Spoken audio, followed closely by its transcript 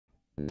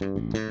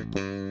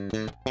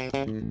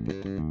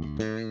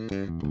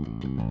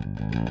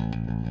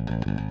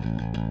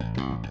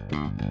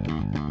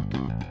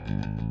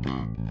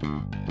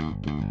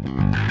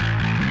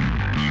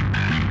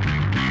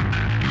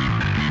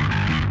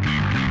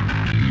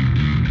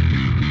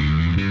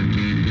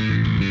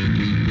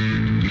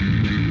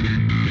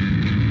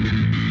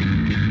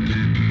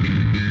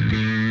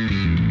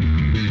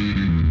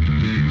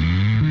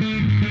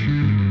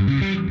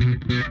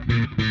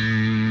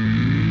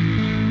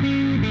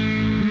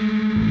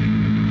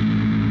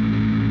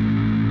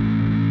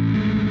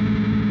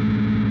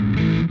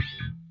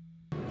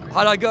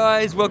Hello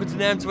guys, welcome to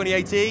NAMM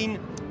 2018.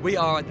 We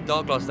are at the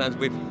Darkglass stands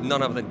with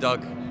none other than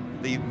Doug,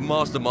 the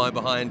mastermind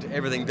behind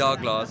everything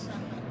Darkglass.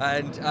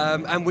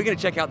 And we're going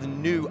to check out the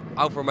new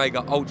Alpha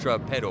Omega Ultra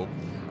pedal.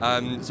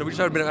 So we just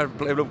had a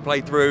little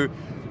play through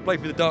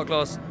the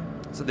Darkglass.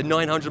 So the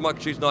 900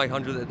 Microtunes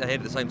 900 at the head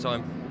at the same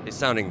time. It's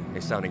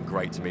sounding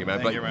great to me,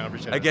 man. Thank you, man. I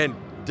appreciate it. Again,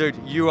 dude,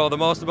 you are the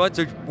mastermind.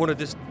 So want to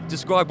just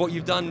describe what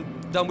you've done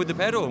with the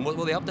pedal and what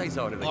the updates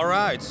are? All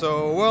right.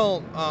 So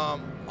well.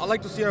 I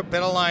like to see our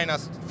pedal line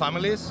as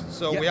families.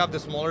 So we have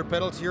the smaller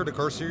pedals here, the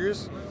Core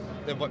Series,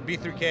 the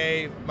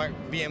B3K,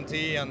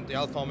 BMT, and the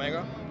Alpha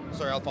Omega.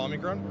 Sorry, Alpha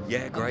Omicron.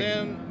 Yeah, great.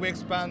 And then we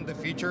expand the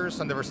features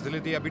and the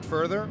versatility a bit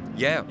further.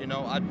 Yeah. You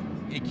know, add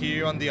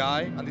EQ and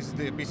DI, and this is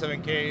the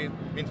B7K,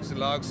 Vintage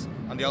Deluxe,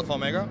 and the Alpha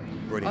Omega.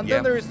 Brilliant. And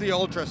then there is the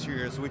Ultra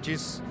Series, which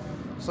is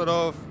sort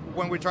of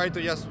when we try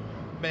to just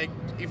make,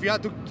 if you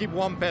had to keep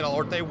one pedal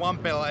or take one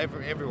pedal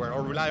everywhere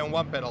or rely on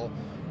one pedal,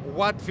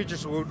 what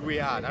features would we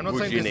add? I'm not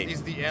saying this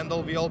is the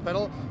end-all be-all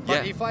pedal,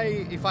 but if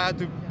I had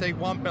to take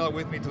one pedal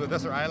with me to the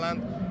desert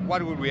island,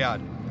 what would we add?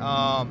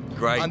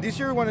 Great. And this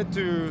year we wanted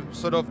to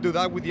sort of do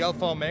that with the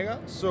Alpha Omega,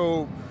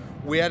 so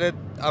we added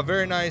a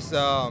very nice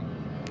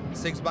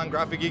 6-band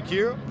graphic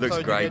EQ. Looks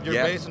so great. You get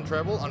your bass and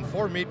treble and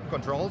 4 mid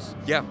controls.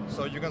 Yeah.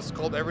 So you can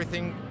sculpt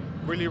everything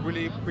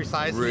really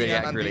precisely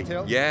and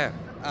detailed. Yeah.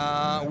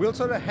 We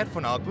also had a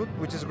headphone output,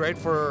 which is great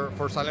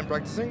for silent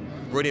practicing.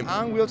 Brilliant.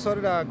 And we also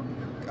had a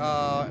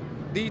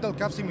digital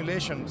cab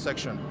simulation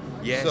section.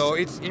 Yes. So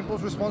it's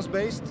impulse response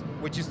based,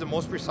 which is the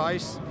most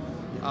precise,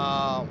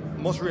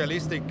 most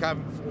realistic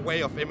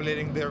way of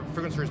emulating the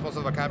frequency response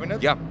of a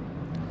cabinet. Yeah.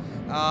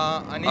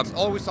 And it's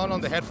always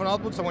on the headphone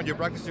output, so when you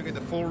practice, you get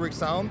the full rig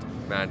sound.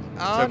 Man,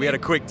 so we had a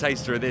quick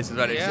taster of this as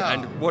well,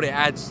 and what it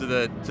adds to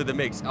the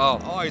mix.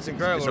 Oh, it's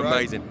incredible. It's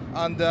amazing.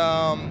 Right?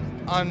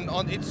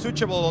 And it's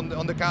switchable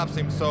on the cab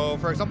sim. So,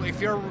 for example, if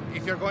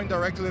you're going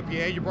direct to the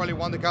PA, you probably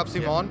want the cab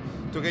sim on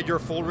to get your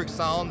full rig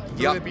sound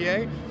through the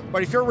PA.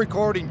 But if you're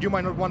recording, you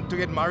might not want to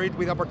get married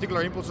with a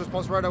particular impulse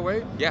response right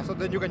away. Yeah. So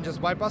then you can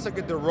just bypass it,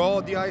 get the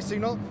raw DI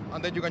signal,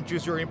 and then you can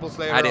choose your impulse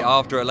later. Add it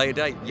after a later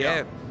date.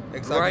 Yeah.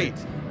 Exactly.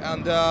 Great.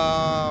 And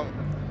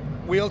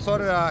we also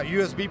had a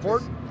USB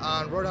port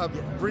and wrote a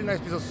really nice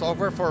piece of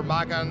software for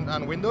Mac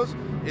and Windows.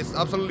 It's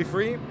absolutely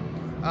free.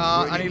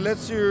 And it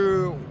lets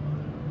you,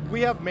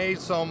 we have made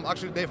some,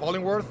 actually Dave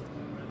Hollingworth,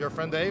 your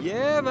friend Dave.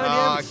 Yeah,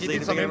 man, he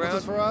did some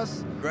impulses for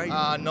us. Great.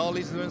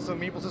 Nolly's doing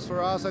some impulses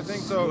for us, I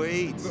think.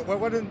 Sweet.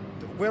 So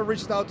we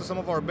reached out to some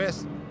of our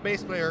best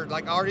bass players,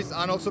 like artists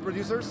and also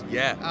producers.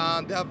 Yeah.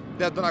 And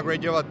they've done a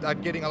great job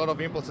at getting a lot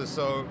of impulses.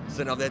 So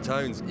setting up their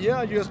tones.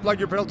 Yeah, you just plug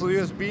your pedal to the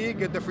USB,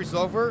 get the free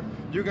software.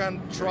 You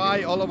can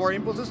try all of our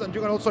impulses, and you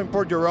can also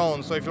import your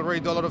own. So if you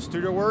already do a lot of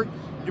studio work,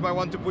 you might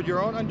want to put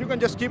your own, and you can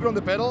just keep it on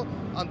the pedal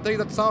and take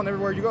that sound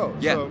everywhere you go.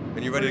 Yeah, so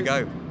and you're ready to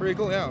go. Pretty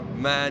cool, yeah.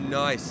 Man,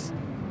 nice.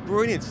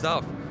 Brilliant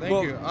stuff.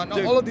 Thank you. And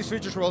all of these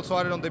features were also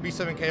added on the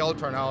B7K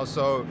Ultra now.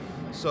 So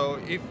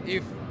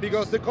if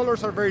because the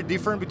colors are very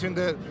different between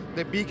the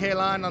BK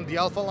line and the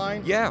Alpha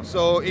line. Yeah.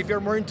 So if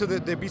you're more into the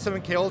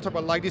B7K Ultra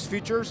but like these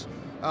features,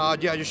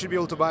 you should be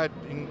able to buy it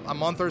in a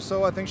month or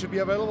so. I think should be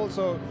available.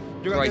 So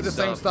you're gonna get the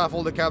same stuff,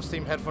 all the cab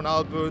steam, headphone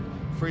output,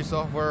 free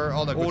software,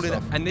 all that good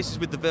stuff. And this is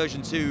with the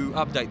version 2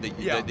 update that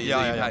you've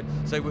had.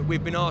 So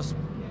we've been asked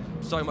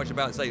so much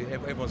about, say,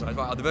 everyone's like,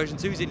 the version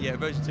 2's in yet,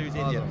 version 2's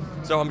in yet.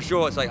 So I'm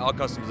sure, say, our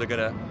customers are going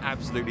to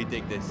absolutely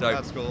dig this. So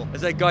that's cool. I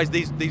say, guys,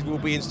 these will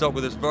be in stock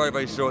with us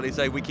very shortly.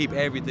 Say we keep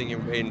everything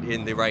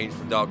in the range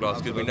from Darkglass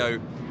because we know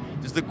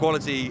just the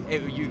quality.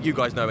 You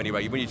guys know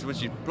anyway.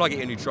 Once you plug it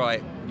in, you try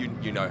it,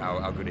 you know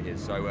how good it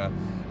is. So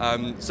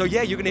so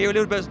yeah, you're going to hear a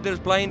little bit of us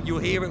playing. You'll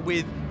hear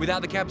it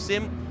without the cab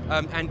sim.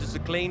 And just a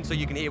clean, so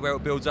you can hear where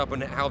it builds up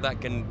and how that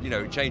can,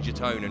 change your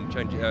tone and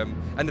change,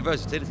 and the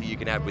versatility you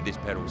can have with this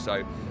pedal.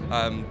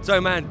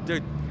 So, man,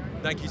 dude,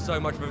 thank you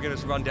so much for giving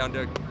us a rundown,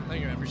 dude.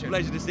 Thank you, man. Appreciate it.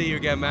 Pleasure to see you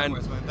again, man.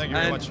 Likewise, man. Thank you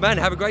very much. Man,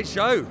 have a great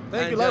show.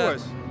 Thank you,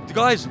 likewise.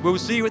 Guys, we'll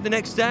see you at the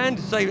next stand.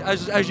 Say,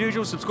 as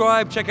usual,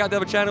 subscribe, check out the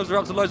other channels. We're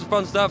up to loads of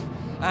fun stuff,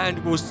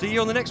 and we'll see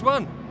you on the next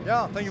one.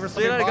 Yeah, thank you for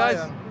stopping by. See you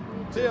later,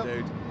 guys. See ya.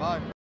 Dude.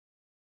 Bye.